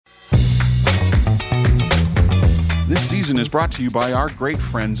This season is brought to you by our great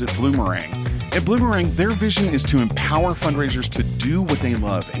friends at Bloomerang. At Bloomerang, their vision is to empower fundraisers to do what they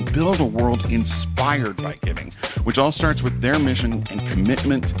love and build a world inspired by giving, which all starts with their mission and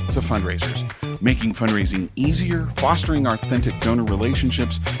commitment to fundraisers, making fundraising easier, fostering authentic donor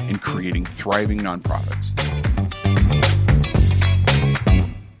relationships, and creating thriving nonprofits.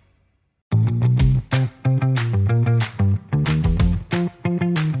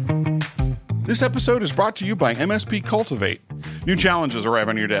 This episode is brought to you by MSP Cultivate. New challenges arrive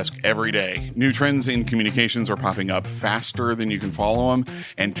on your desk every day. New trends in communications are popping up faster than you can follow them,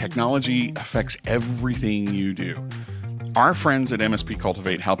 and technology affects everything you do. Our friends at MSP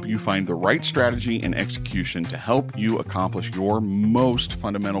Cultivate help you find the right strategy and execution to help you accomplish your most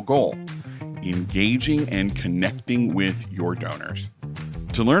fundamental goal, engaging and connecting with your donors.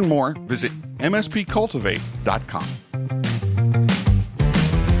 To learn more, visit mspcultivate.com.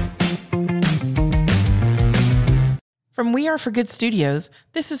 From We Are For Good Studios,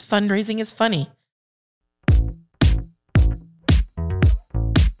 this is Fundraising is Funny.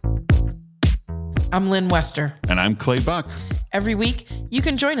 I'm Lynn Wester. And I'm Clay Buck. Every week, you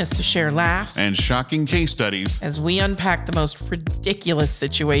can join us to share laughs And shocking case studies. as we unpack the most ridiculous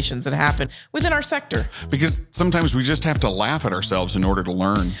situations that happen within our sector. Because sometimes we just have to laugh at ourselves in order to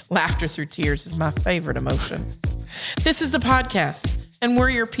learn. Laughter through tears is my favorite emotion. This is the podcast, and we're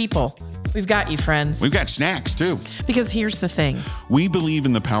your people. We've got you, friends. We've got snacks, too. Because here's the thing. We believe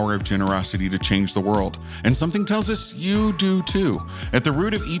in the power of generosity to change the world, and something tells us you do too. At the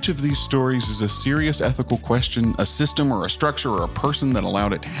root of each of these stories is a serious ethical question, a system or a structure or a person that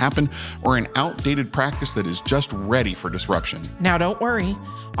allowed it to happen, or an outdated practice that is just ready for disruption. Now, don't worry.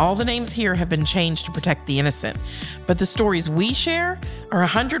 All the names here have been changed to protect the innocent. But the stories we share are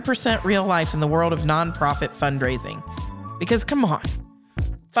 100% real life in the world of nonprofit fundraising. Because come on.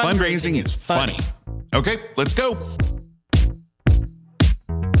 Fundraising is funny. Okay, let's go.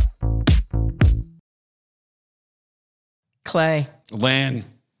 Clay, Lynn,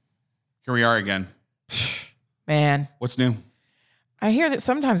 here we are again. man, What's new? I hear that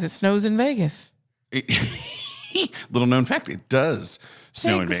sometimes it snows in Vegas. Little known fact, it does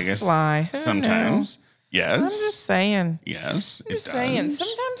snow in Pigs Vegas. fly. Who Sometimes. knew? Yes. I'm just saying. Yes, I'm just saying.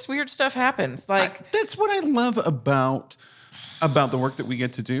 Sometimes weird stuff happens. That's what I love about the work that we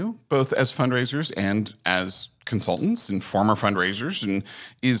get to do, both as fundraisers and as consultants and former fundraisers, and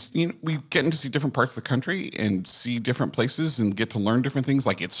we get to see different parts of the country and see different places and get to learn different things.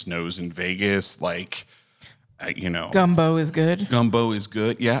 Like it snows in Vegas, gumbo is good. Gumbo is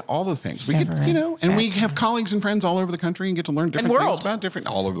good. Yeah, all the things. We get, and we have colleagues and friends all over the country and get to learn different things about different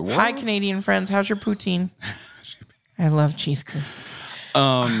all over the world. Hi, Canadian friends. How's your poutine? I love cheese curds.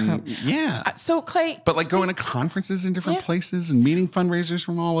 Yeah. So, Clay. But going to conferences in different places and meeting fundraisers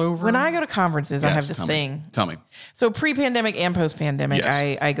from all over. When I go to conferences, I have this thing. Tell me. So pre-pandemic and post-pandemic,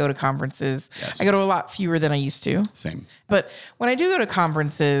 Yes. I go to conferences. Yes. I go to a lot fewer than I used to. Same. But when I do go to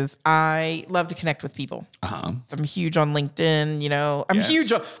conferences, I love to connect with people. Uh-huh. I'm huge on LinkedIn, I'm Yes.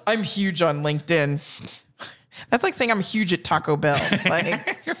 huge on LinkedIn. That's like saying I'm huge at Taco Bell.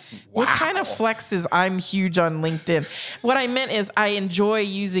 What kind of flex is I'm huge on LinkedIn? What I meant is I enjoy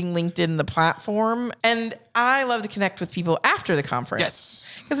using LinkedIn, the platform, and I love to connect with people after the conference.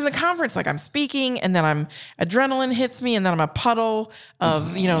 Yes. Because in the conference, I'm speaking, and then adrenaline hits me, and then I'm a puddle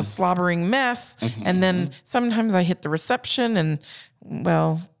of, slobbering mess. Mm-hmm. And then sometimes I hit the reception, and,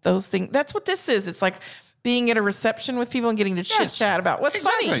 those things. That's what this is. It's like being at a reception with people and getting to chit-chat about what's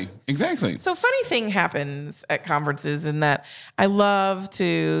funny. Exactly. So funny thing happens at conferences in that I love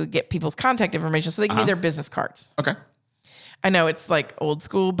to get people's contact information so they give me their business cards. Okay. I know it's like old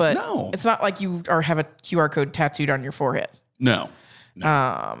school, but No. it's not like you have a QR code tattooed on your forehead. No.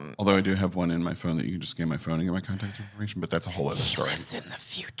 Although I do have one in my phone that you can just scan my phone and get my contact information, but that's a whole other story. Lives in the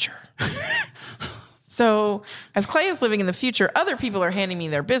future. So as Clay is living in the future, other people are handing me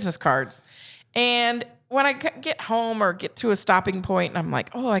their business cards. And when I get home or get to a stopping point, and I'm like,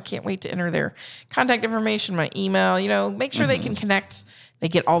 oh, I can't wait to enter their contact information, my email, make sure they can connect. They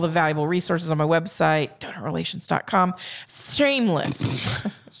get all the valuable resources on my website, donorrelations.com. Shameless.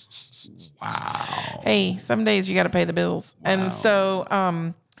 Wow. Hey, some days you got to pay the bills. Wow. And so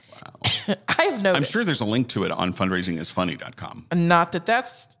I have noticed. I'm sure there's a link to it on fundraisingisfunny.com. Not that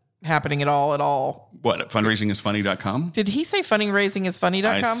that's happening at all. What, at fundraisingisfunny.com? Did he say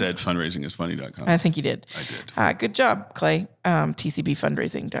fundraisingisfunny.com? I said fundraisingisfunny.com. I think you did. I did. Good job, Clay.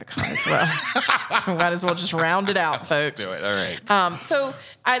 TCBfundraising.com as well. Might as well just round it out, folks. Let's do it. All right. So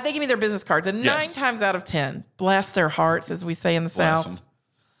they give me their business cards, and 9 times out of 10, bless their hearts, as we say in the South. Them.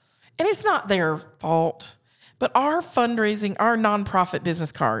 And it's not their fault, but our fundraising, our nonprofit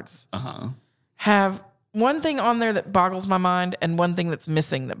business cards have one thing on there that boggles my mind and one thing that's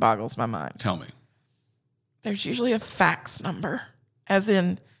missing that boggles my mind. Tell me. There's usually a fax number, as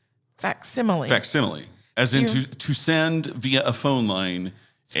in facsimile. Facsimile. As in to send via a phone line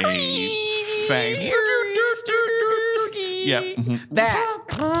a fax. Yeah. Mm-hmm. That.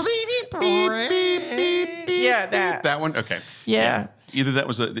 Yeah, that. That one? Okay. Yeah. Either that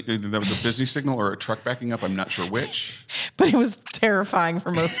was a busy signal or a truck backing up. I'm not sure which. But it was terrifying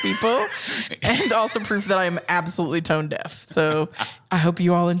for most people and also proof that I am absolutely tone deaf. So I hope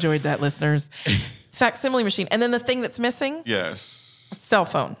you all enjoyed that, listeners. Facsimile machine. And then the thing that's missing? Yes. Cell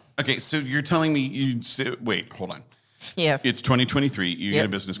phone. Okay, so you're telling me wait, hold on. Yes. It's 2023. You get a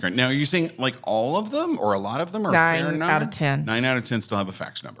business card. Now, are you saying like all of them or a lot of them are a fair number? 9 out of 10. 9 out of 10 still have a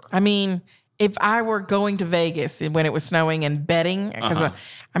fax number. I mean, if I were going to Vegas when it was snowing and betting, because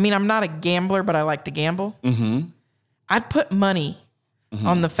I'm not a gambler, but I like to gamble. Mm-hmm. I'd put money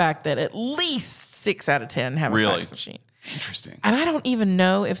on the fact that at least 6 out of 10 have a fax machine. Interesting. And I don't even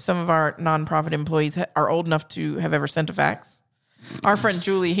know if some of our nonprofit employees are old enough to have ever sent a fax. Our friend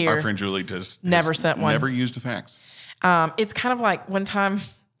Julie here. Our friend Julie never sent one. Never used a fax. It's kind of like one time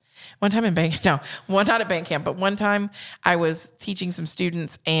in bank. No, not at bank camp, but one time I was teaching some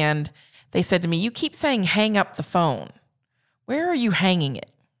students and they said to me, "You keep saying hang up the phone. Where are you hanging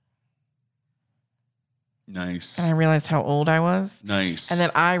it?" Nice. And I realized how old I was. Nice. And then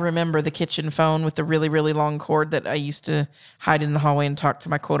I remember the kitchen phone with the really, really long cord that I used to hide in the hallway and talk to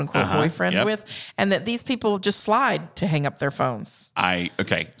my quote unquote boyfriend with. And that these people just slide to hang up their phones.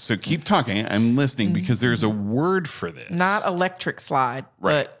 Okay. So keep talking. I'm listening because there's a word for this. Not electric slide,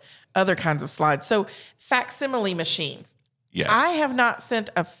 but other kinds of slides. So facsimile machines. Yes. I have not sent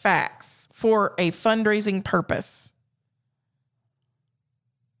a fax for a fundraising purpose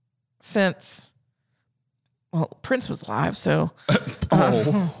since... Well, Prince was alive, so.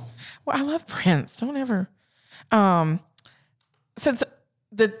 Well, I love Prince. Don't ever. Since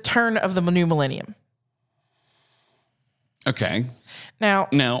the turn of the new millennium. Okay. Now,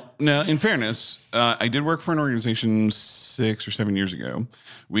 in fairness, I did work for an organization 6 or 7 years ago.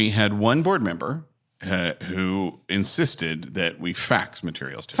 We had one board member who insisted that we fax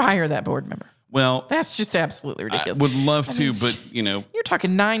materials to fire that board member. Well, that's just absolutely ridiculous. I would love to, but you're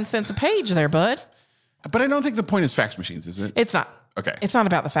talking 9 cents a page there, bud. But I don't think the point is fax machines, is it? It's not. Okay. It's not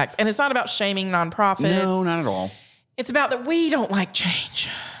about the fax. And it's not about shaming nonprofits. No, not at all. It's about that we don't like change.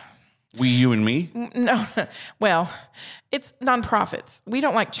 We, you, and me? No. Well, it's nonprofits. We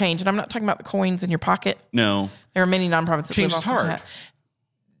don't like change. And I'm not talking about the coins in your pocket. No. There are many nonprofits that change live is off of hard. that.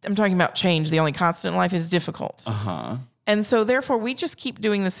 I'm talking about change. The only constant in life is difficult. Uh-huh. And so therefore we just keep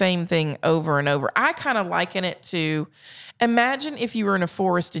doing the same thing over and over. I kind of liken it to, imagine if you were in a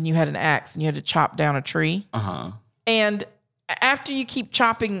forest and you had an axe and you had to chop down a tree. Uh-huh. And after you keep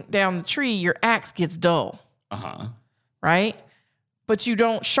chopping down the tree, your axe gets dull. Uh-huh. Right? But you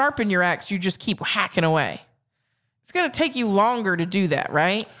don't sharpen your axe, you just keep hacking away. It's going to take you longer to do that,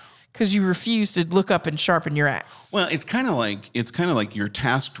 right? Because you refuse to look up and sharpen your axe. Well, it's kind of like you're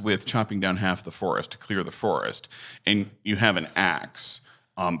tasked with chopping down half the forest to clear the forest, and you have an axe,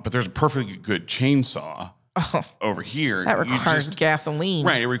 but there's a perfectly good chainsaw over here. That requires gasoline.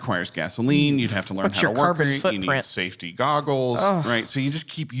 Right, it requires gasoline. You'd have to learn how to work it. Footprint? You need safety goggles, right? So you just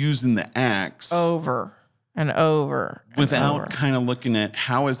keep using the axe over and over without kind of looking at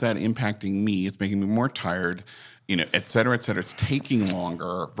how is that impacting me? It's making me more tired. Et cetera, et cetera. It's taking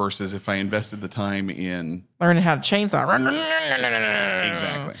longer versus if I invested the time in learning how to chainsaw.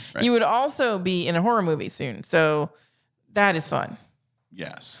 Exactly. Right. You would also be in a horror movie soon. So that is fun.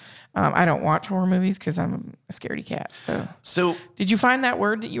 Yes. I don't watch horror movies because I'm a scaredy cat. So did you find that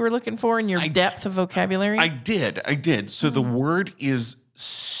word that you were looking for in your depth of vocabulary? I did. So the word is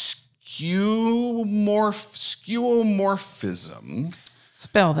skeuomorphism.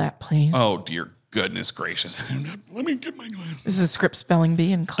 Spell that, please. Oh, dear goodness gracious. Let me get my glasses. This is Script Spelling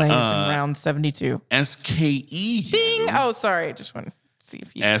Bee and Clay is in round 72. SKEU. Ding! Oh, sorry. I just want to see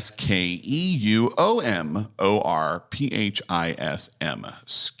if you... SKEUOMORPHISM.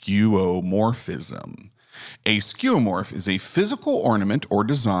 Skeuomorphism. A skeuomorph is a physical ornament or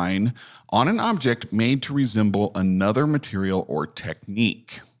design on an object made to resemble another material or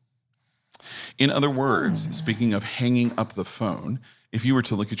technique. In other words, speaking of hanging up the phone, if you were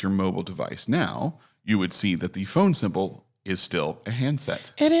to look at your mobile device now, you would see that the phone symbol is still a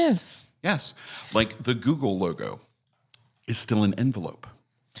handset. It is. Yes. Like the Google logo is still an envelope.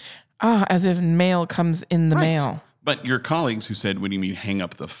 As if mail comes in the mail. But your colleagues who said, what do you mean hang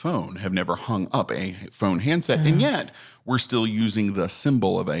up the phone, have never hung up a phone handset. And yet we're still using the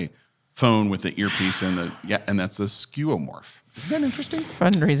symbol of a phone with the earpiece and and that's a skeuomorph. Isn't that interesting?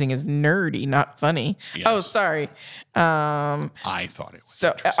 Fundraising is nerdy, not funny. Yes. Oh, sorry. I thought it was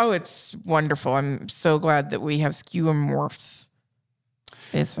interesting. It's wonderful. I'm so glad that we have skeuomorphs.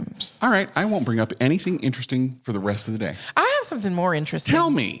 Isms. All right, I won't bring up anything interesting for the rest of the day. I have something more interesting. Tell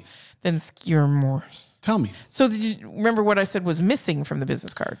me. Than skeuomorphs. Tell me. So did you remember what I said was missing from the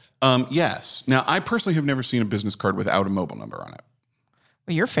business card? Yes. Now, I personally have never seen a business card without a mobile number on it.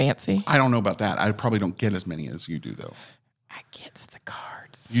 Well, you're fancy. I don't know about that. I probably don't get as many as you do, though. I get the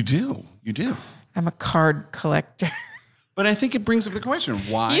cards. You do. You do. I'm a card collector. But I think it brings up the question,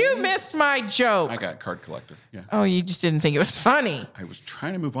 why? You missed my joke. I got card collector. Yeah. Oh, you just didn't think it was funny. I was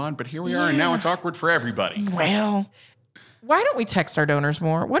trying to move on, but here we are, and now it's awkward for everybody. Well, why don't we text our donors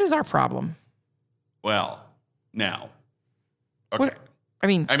more? What is our problem? Well, now. Okay. What, I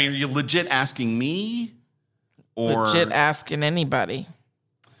mean, are you legit asking me? Or legit asking anybody.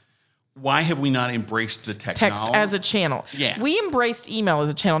 Why have we not embraced the technology? Text as a channel. Yeah. We embraced email as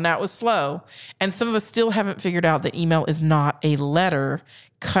a channel. Now, it was slow, and some of us still haven't figured out that email is not a letter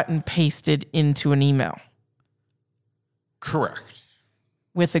cut and pasted into an email. Correct.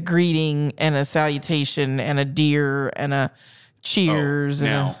 With a greeting and a salutation and a dear and a cheers.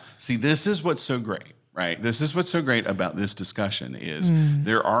 See, this is what's so great, right? This is what's so great about this discussion is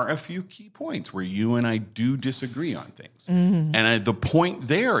there are a few key points where you and I do disagree on things. And the point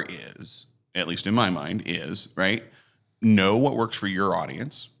there is, at least in my mind, is, right, know what works for your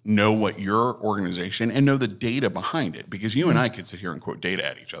audience, know what your organization, and know the data behind it. Because you and I could sit here and quote data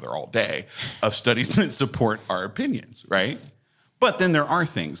at each other all day of studies that support our opinions, right? But then there are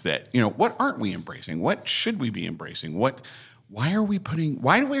things that, what aren't we embracing? What should we be embracing? Why are we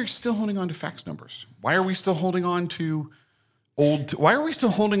still holding on to fax numbers? Why are we still holding on to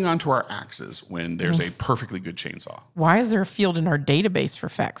our axes when there's a perfectly good chainsaw? Why is there a field in our database for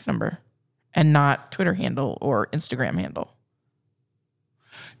fax number and not Twitter handle or Instagram handle?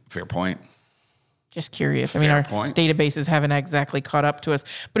 Fair point. Just curious. Our databases haven't exactly caught up to us.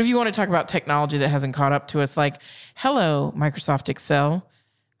 But if you want to talk about technology that hasn't caught up to us, like, hello, Microsoft Excel.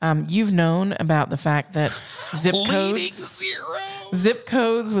 You've known about the fact that zip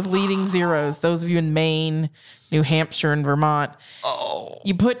codes with leading zeros, those of you in Maine, New Hampshire, and Vermont,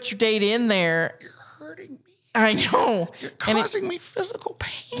 you put your data in there. You're hurting me. I know. You're causing me physical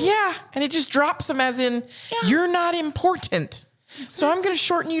pain. Yeah, and it just drops them as in, you're not important. So I'm going to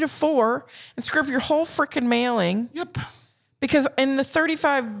shorten you to 4 and screw up your whole freaking mailing. Yep. Because in the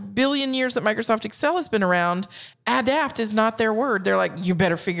 35 billion years that Microsoft Excel has been around, adapt is not their word. They're like, you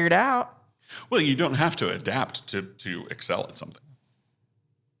better figure it out. Well, you don't have to adapt to excel at something.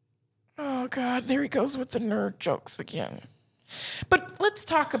 Oh, God, there he goes with the nerd jokes again. But let's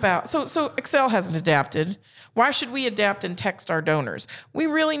talk about, so Excel hasn't adapted. Why should we adapt and text our donors? We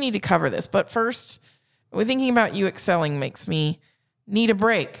really need to cover this. But first, thinking about you excelling makes me need a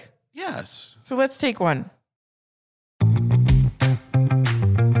break. Yes. So let's take one.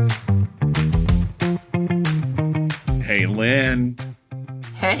 Hey, Lynn.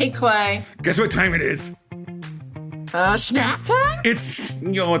 Hey, Clay. Guess what time it is? Snack time? It's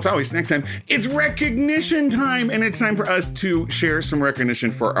always snack time. It's recognition time, and it's time for us to share some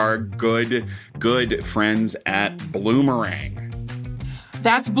recognition for our good friends at Bloomerang.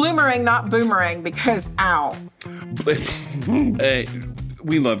 That's Bloomerang, not Boomerang, because ow.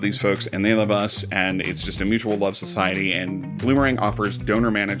 We love these folks, and they love us, and it's just a mutual love society, and Bloomerang offers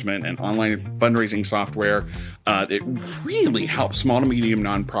donor management and online fundraising software that really helps small to medium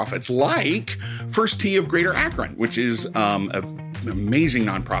nonprofits like First Tee of Greater Akron, which is an amazing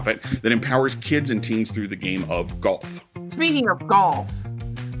nonprofit that empowers kids and teens through the game of golf. Speaking of golf,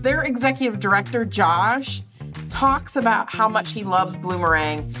 their executive director, Josh, talks about how much he loves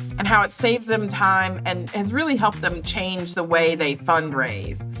Bloomerang and how it saves them time and has really helped them change the way they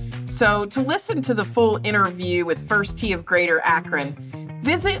fundraise. So to listen to the full interview with First Tee of Greater Akron,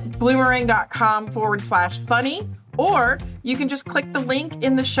 visit bloomerang.com/funny, or you can just click the link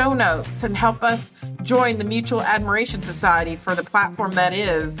in the show notes and help us join the Mutual Admiration Society for the platform that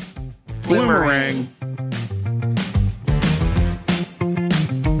is Bloomerang.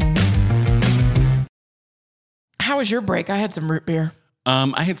 How was your break? I had some root beer.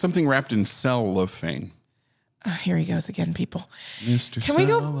 I had something wrapped in cellophane. Here he goes again, people. Mr. Can we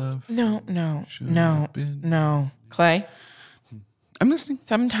go? No. Clay? I'm listening.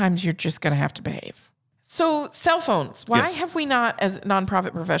 Sometimes you're just going to have to behave. So cell phones. Why Yes. have we not, as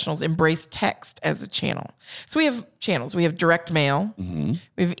nonprofit professionals, embraced text as a channel? So we have channels. We have direct mail. Mm-hmm.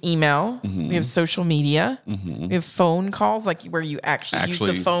 We have email. Mm-hmm. We have social media. Mm-hmm. We have phone calls, like where you actually use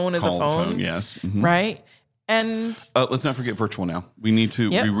the phone as a call the phone. Yes. Mm-hmm. Right? And let's not forget virtual now. We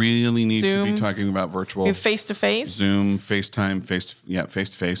really need to be talking about virtual. Face-to-face. Zoom, FaceTime,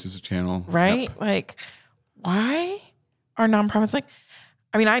 face-to-face is a channel. Right? Yep. Like, why are nonprofits like,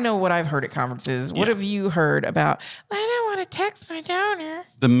 I mean, I know what I've heard at conferences. What have you heard about, I don't want to text my donor?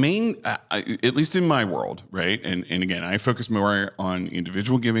 The main, at least in my world, right? And again, I focus more on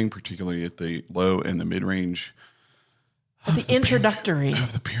individual giving, particularly at the low and the mid-range. The introductory.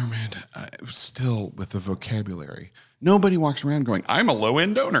 Of the pyramid, still with the vocabulary. Nobody walks around going, I'm a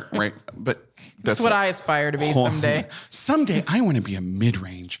low-end donor, right? But that's what I aspire to be someday. Someday, I want to be a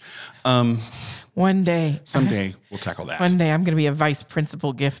mid-range. One day. Someday, we'll tackle that. One day, I'm going to be a vice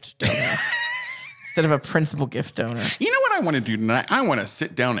principal gift donor instead of a principal gift donor. You know what I want to do tonight? I want to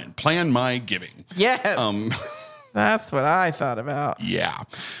sit down and plan my giving. Yes. That's what I thought about. Yeah.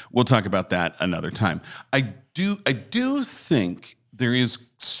 We'll talk about that another time. I do think there is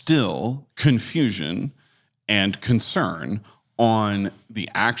still confusion and concern on the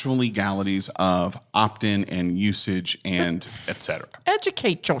actual legalities of opt-in and usage and et cetera.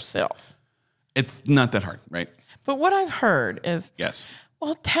 Educate yourself. It's not that hard, right? But what I've heard is, yes,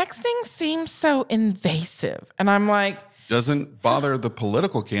 well, texting seems so invasive. And I'm like, doesn't bother the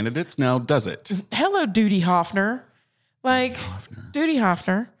political candidates now, does it? Hello, Duty Hoffner. Like, Duty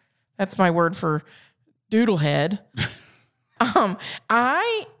Hoffner. That's my word for doodlehead.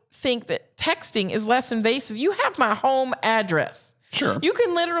 I think that texting is less invasive. You have my home address. Sure. You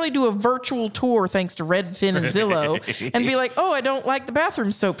can literally do a virtual tour thanks to Redfin and Zillow and be like, oh, I don't like the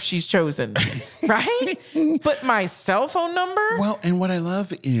bathroom soap she's chosen. Right? But my cell phone number? Well, and what I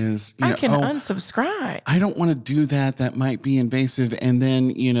love is I can unsubscribe. I don't want to do that. That might be invasive. And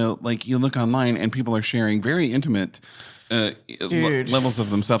then, like you look online and people are sharing very intimate levels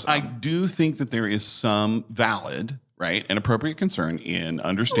of themselves. I do think that there is some valid, right, and appropriate concern in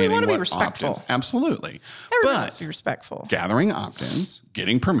understanding what be respectful. Opt-ins. Absolutely. Everyone must be respectful. Gathering opt-ins,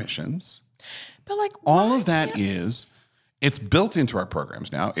 getting permissions, but like all of that it's built into our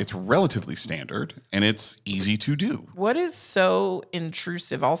programs now. It's relatively standard and it's easy to do. What is so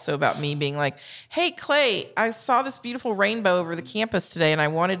intrusive also about me being like, hey, Clay, I saw this beautiful rainbow over the campus today and I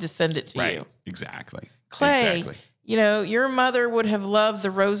wanted to send it to you. Exactly. Clay, exactly. Your mother would have loved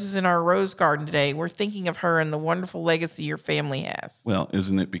the roses in our rose garden today. We're thinking of her and the wonderful legacy your family has. Well,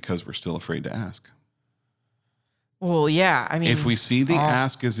 isn't it because we're still afraid to ask? Well, yeah. I mean, if we see the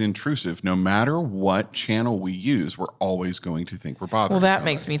ask as intrusive, no matter what channel we use, we're always going to think we're bothering. Well, that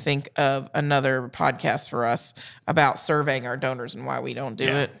makes me think of another podcast for us about surveying our donors and why we don't do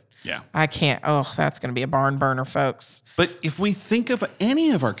it. Yeah. I can't. Oh, that's going to be a barn burner, folks. But if we think of any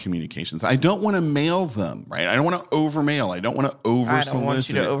of our communications, I don't want to mail them, right? I don't want to overmail. I don't want to over-solicit. I don't want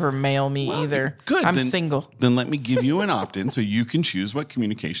you to overmail me either. Good. I'm single. Then let me give you an opt-in so you can choose what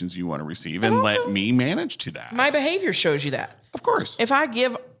communications you want to receive and let me manage to that. My behavior shows you that. Of course. If I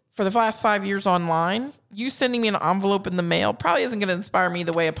give for the last 5 years online, you sending me an envelope in the mail probably isn't going to inspire me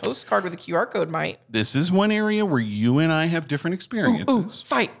the way a postcard with a QR code might. This is one area where you and I have different experiences.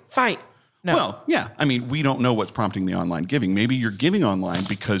 Ooh, fight. No. Well, yeah. I mean, we don't know what's prompting the online giving. Maybe you're giving online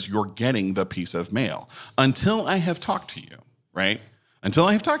because you're getting the piece of mail. Until I have talked to you, right? Until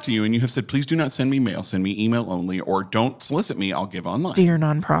I have talked to you and you have said, please do not send me mail, send me email only, or don't solicit me, I'll give online. Dear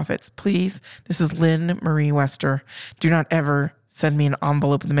nonprofits, please, this is Lynn Marie Wester. Do not ever send me an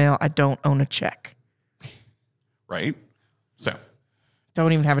envelope in the mail. I don't own a check. Right? So.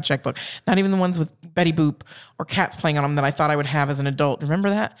 Don't even have a checkbook. Not even the ones with Betty Boop or cats playing on them that I thought I would have as an adult. Remember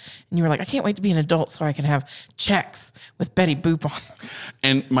that? And you were like, I can't wait to be an adult so I can have checks with Betty Boop on them.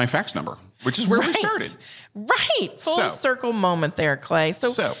 And my fax number, which is where we started. Right. Full circle moment there, Clay.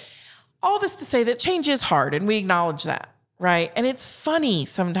 So all this to say that change is hard, and we acknowledge that. Right. And it's funny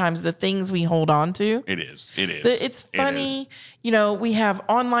sometimes the things we hold on to. It is. It's funny. We have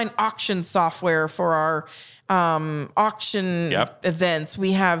online auction software for our auction events.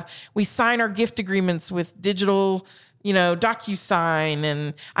 We sign our gift agreements with digital, DocuSign,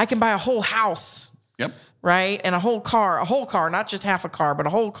 and I can buy a whole house. Yep. Right. And a whole car, not just half a car, but a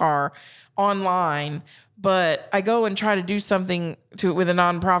whole car online. But I go and try to do something with a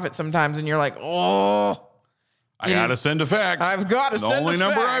nonprofit sometimes, and you're like, oh, I got to send a fax. I've got to send a fax. The only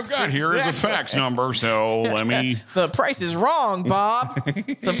number I've got here is a fax number, so let me... The price is wrong, Bob.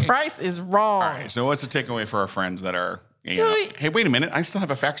 The price is wrong. All right, so what's the takeaway for our friends that are, hey, wait a minute, I still have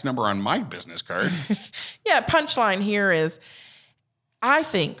a fax number on my business card. Yeah, punchline here is, I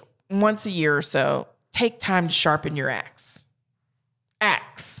think once a year or so, take time to sharpen your axe.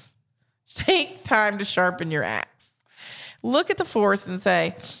 Take time to sharpen your axe. Look at the forest and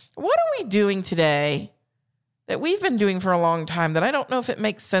say, what are we doing today that we've been doing for a long time that I don't know if it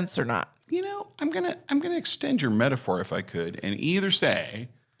makes sense or not? I'm gonna extend your metaphor if I could, and either say,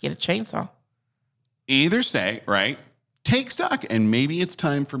 Get a chainsaw. right, take stock, and maybe it's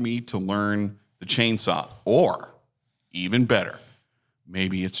time for me to learn the chainsaw, or even better,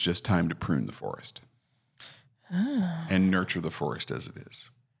 maybe it's just time to prune the forest and nurture the forest as it is.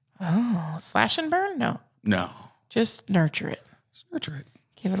 Oh, slash and burn? No, Just nurture it. just nurture it.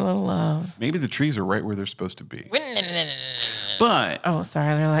 Give it a little love. Maybe the trees are right where they're supposed to be. But Oh,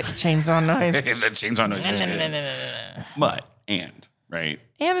 sorry. They're like chainsaw noise. the chainsaw noise is good. But right.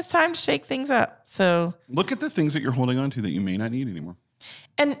 And it's time to shake things up. So, Look at the things that you're holding on to that you may not need anymore.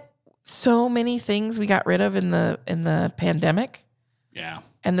 and so many things we got rid of in the pandemic. Yeah,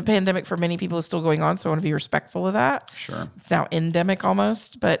 And the pandemic for many people is still going on. So I want to be respectful of that. sure. It's now endemic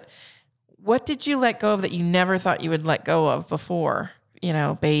almost. But what did you let go of that you never thought you would let go of before?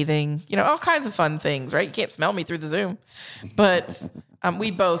 Bathing, all kinds of fun things, right? You can't smell me through the Zoom. But we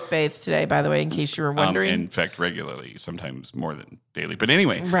both bathed today, by the way, in case you were wondering. In fact, regularly, sometimes more than daily. But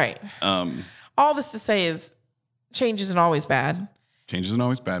anyway, Right. All this to say is change isn't always bad. change isn't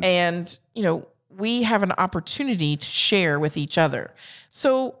always bad. And, we have an opportunity to share with each other.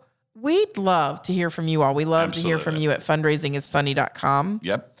 So we'd love to hear from you all. We love to hear from you at fundraisingisfunny.com.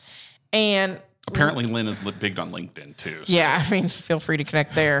 Yep. And Apparently, Lynn is big on LinkedIn too. So. yeah, feel free to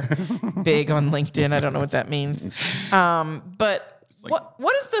connect there. Big on LinkedIn. I don't know what that means. But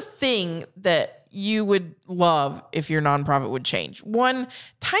what is the thing that you would love if your nonprofit would change? One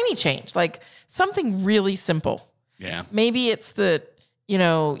tiny change, like something really simple. Yeah. Maybe it's that,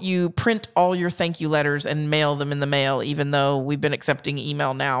 you print all your thank you letters and mail them in the mail, even though we've been accepting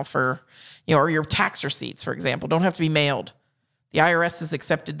email now for, or your tax receipts, for example, don't have to be mailed. The IRS has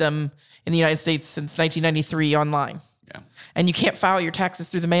accepted them in the United States since 1993 online. Yeah. And you can't file your taxes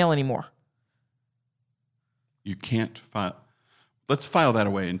through the mail anymore. You can't file. Let's file that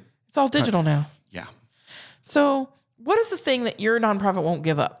away. It's all digital now. Yeah. So what is the thing that your nonprofit won't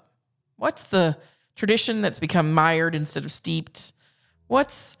give up? What's the tradition that's become mired instead of steeped?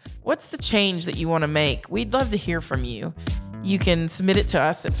 What's the change that you want to make? We'd love to hear from you. You can submit it to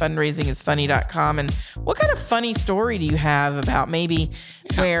us at fundraisingisfunny.com. And what kind of funny story do you have about maybe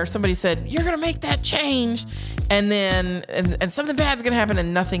where somebody said, you're going to make that change, and then and something bad's going to happen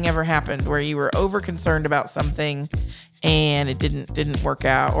and nothing ever happened, where you were over concerned about something and it didn't work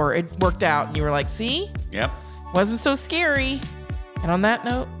out, or it worked out and you were like, see? Yep. Wasn't so scary. And on that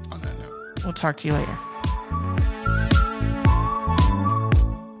note, On that note. we'll talk to you later.